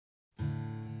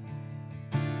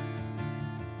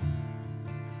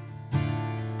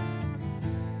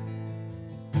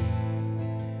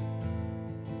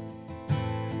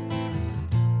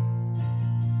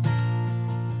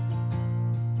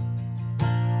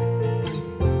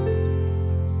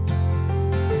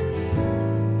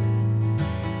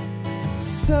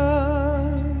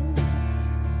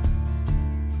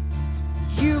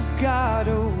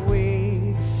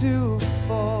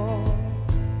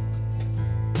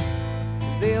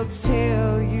They'll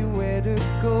tell you where to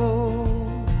go,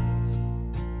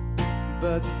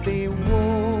 but they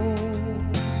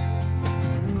won't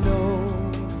know.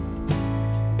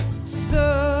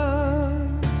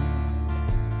 Son,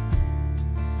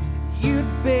 you'd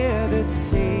better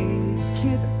take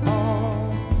it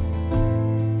off.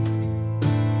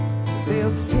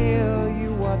 They'll tell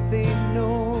you what they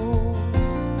know,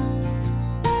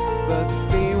 but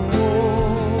they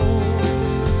won't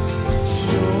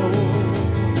show.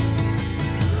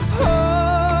 Oh,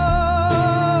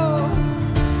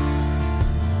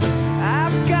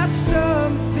 I've got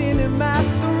something in my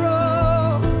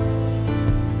throat.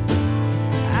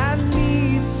 I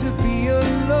need to be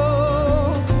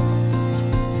alone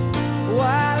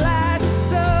while I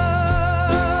suffer.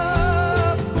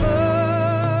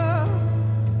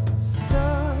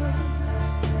 Son,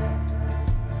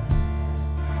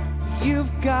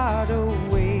 you've got a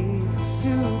way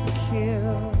to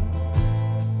kill.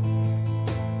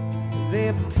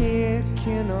 They're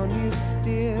picking on you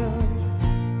still,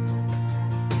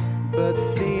 but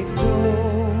they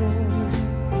don't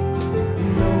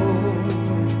know.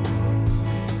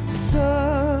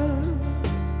 Son,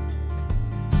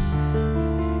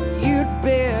 you'd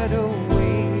better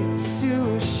wait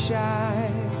to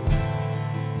shine.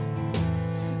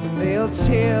 They'll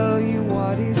tell you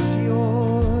what is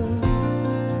yours,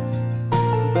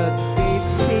 but they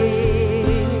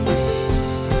take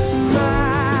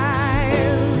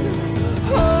mine.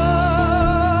 Oh,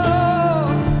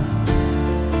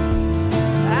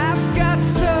 I've got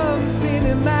something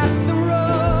in my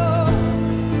throat.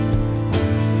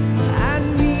 I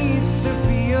need to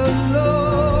be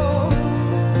alone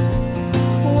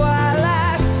while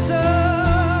I suffer.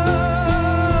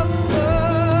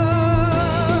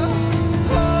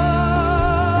 Oh,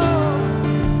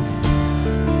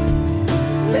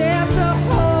 there's a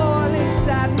hole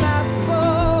inside my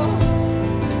bones.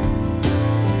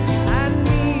 I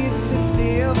need to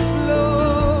stay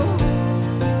afloat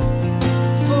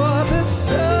for the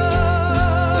summer,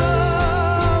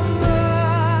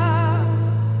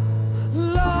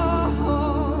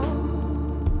 Lord.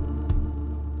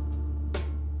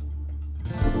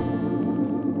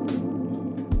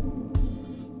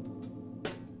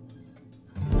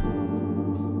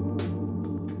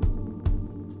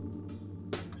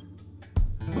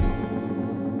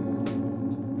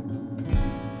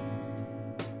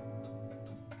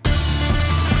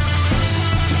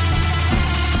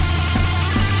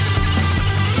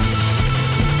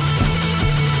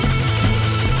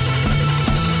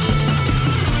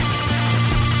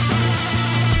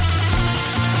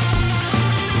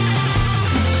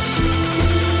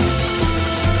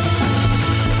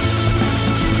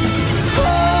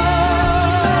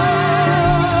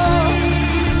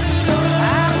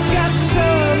 I've got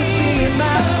something in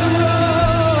my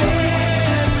throat.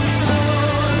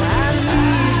 I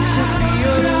need to be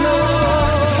alone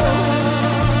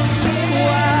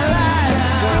while I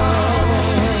suffer.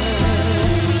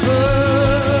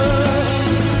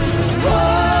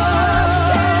 Oh,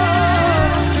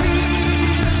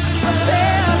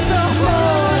 there's a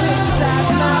hole inside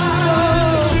my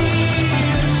bones.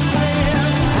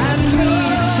 I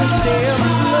need to stay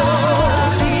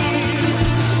afloat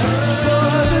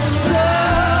for the summer.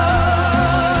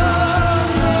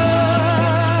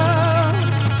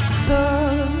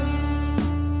 Son,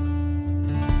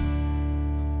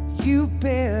 you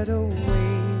better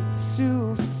wait to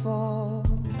fall.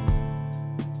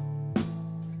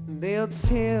 They'll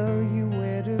tell you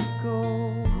where to go,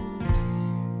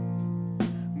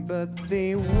 but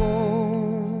they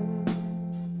won't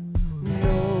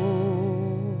know.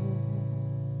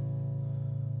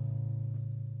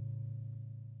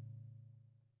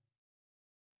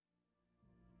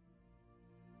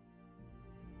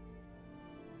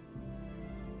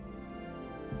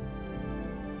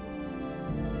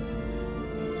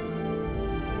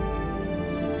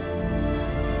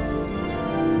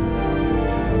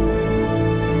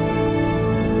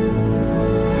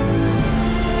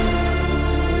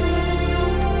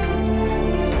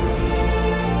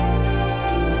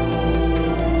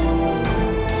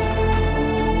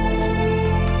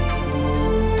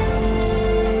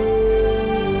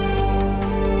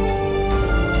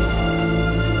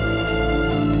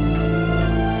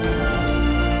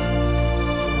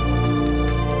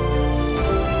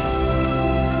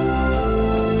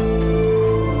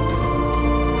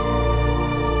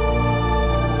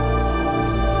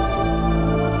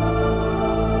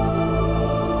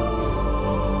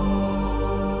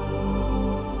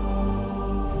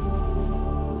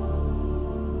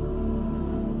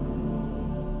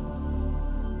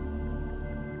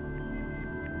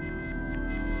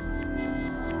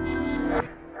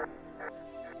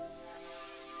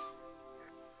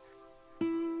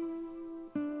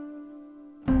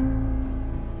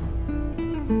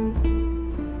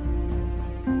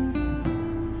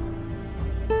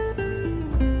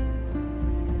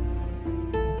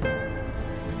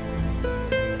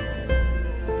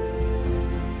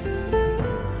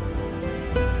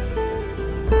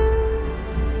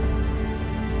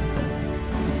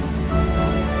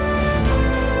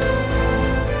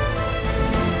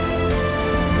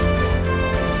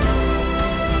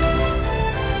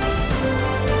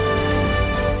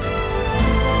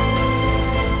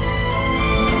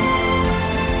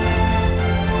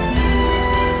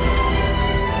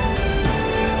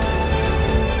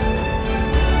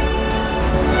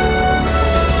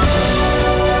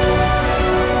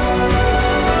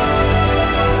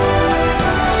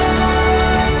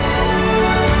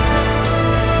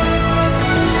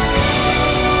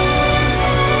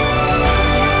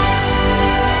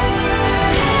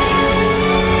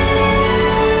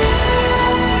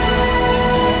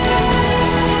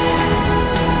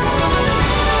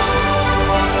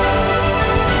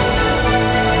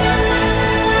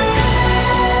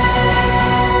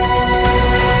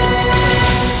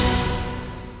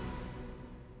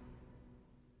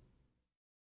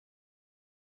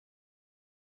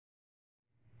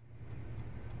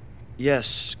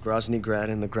 Yes, Grozny Grad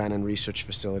and the Granin Research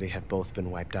Facility have both been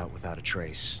wiped out without a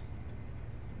trace.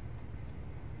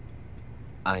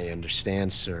 I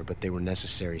understand, sir, but they were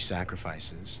necessary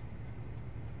sacrifices.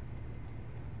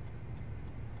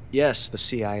 Yes, the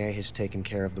CIA has taken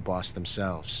care of the boss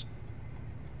themselves.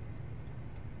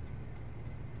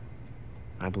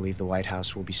 I believe the White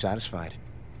House will be satisfied.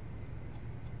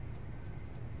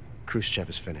 Khrushchev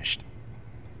is finished.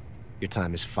 Your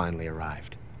time has finally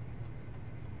arrived.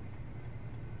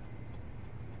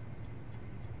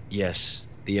 Yes,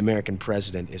 the American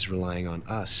president is relying on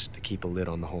us to keep a lid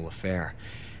on the whole affair.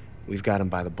 We've got him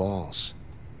by the balls.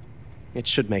 It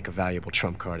should make a valuable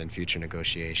trump card in future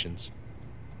negotiations.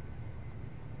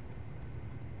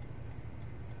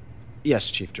 Yes,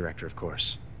 Chief Director, of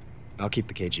course. I'll keep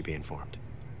the KGB informed.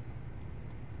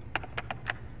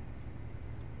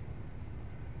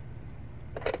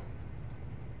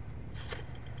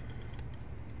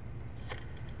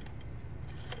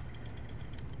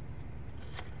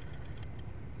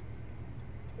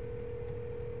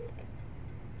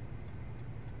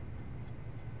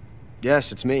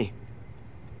 Yes, it's me.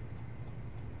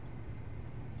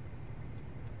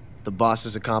 The boss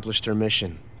has accomplished her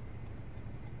mission.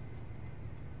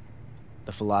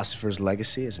 The philosopher's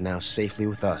legacy is now safely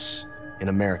with us, in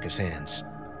America's hands.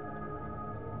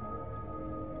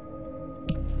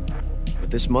 With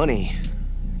this money,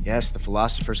 yes, the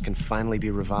philosophers can finally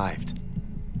be revived.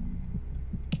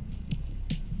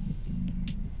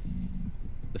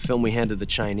 The film we handed the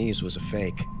Chinese was a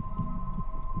fake.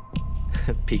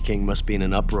 Peking must be in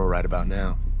an uproar right about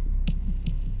now.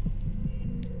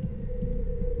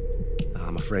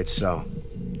 I'm afraid so.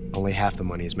 Only half the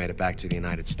money has made it back to the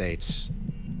United States.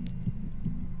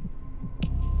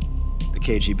 The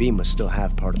KGB must still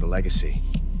have part of the legacy.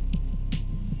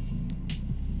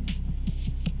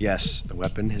 Yes, the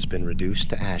weapon has been reduced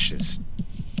to ashes.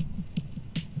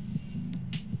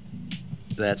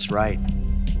 That's right.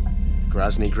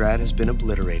 Grozny Grad has been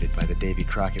obliterated by the Davy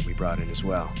Crockett we brought in as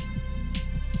well.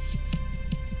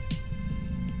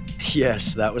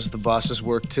 Yes, that was the boss's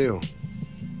work too.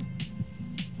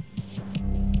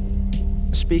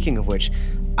 Speaking of which,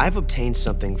 I've obtained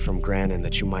something from Granin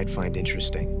that you might find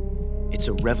interesting. It's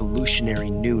a revolutionary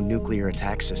new nuclear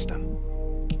attack system.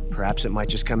 Perhaps it might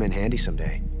just come in handy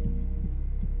someday.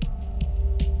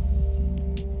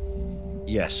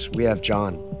 Yes, we have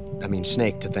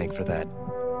Snake to thank for that.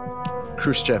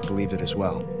 Khrushchev believed it as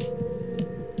well.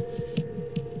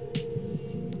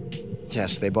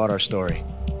 Yes, they bought our story.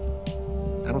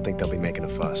 I don't think they'll be making a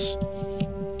fuss.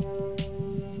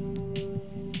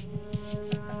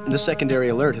 The secondary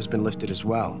alert has been lifted as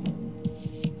well.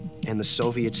 And the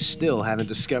Soviets still haven't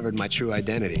discovered my true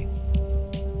identity.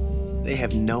 They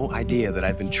have no idea that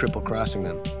I've been triple-crossing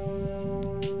them.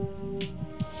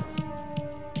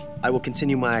 I will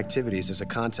continue my activities as a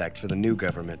contact for the new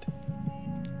government.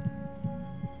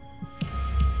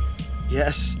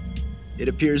 Yes, it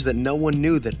appears that no one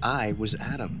knew that I was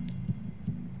Adam.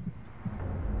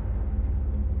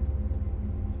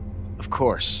 Of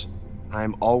course,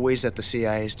 I'm always at the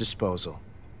CIA's disposal,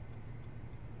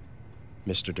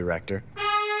 Mr. Director.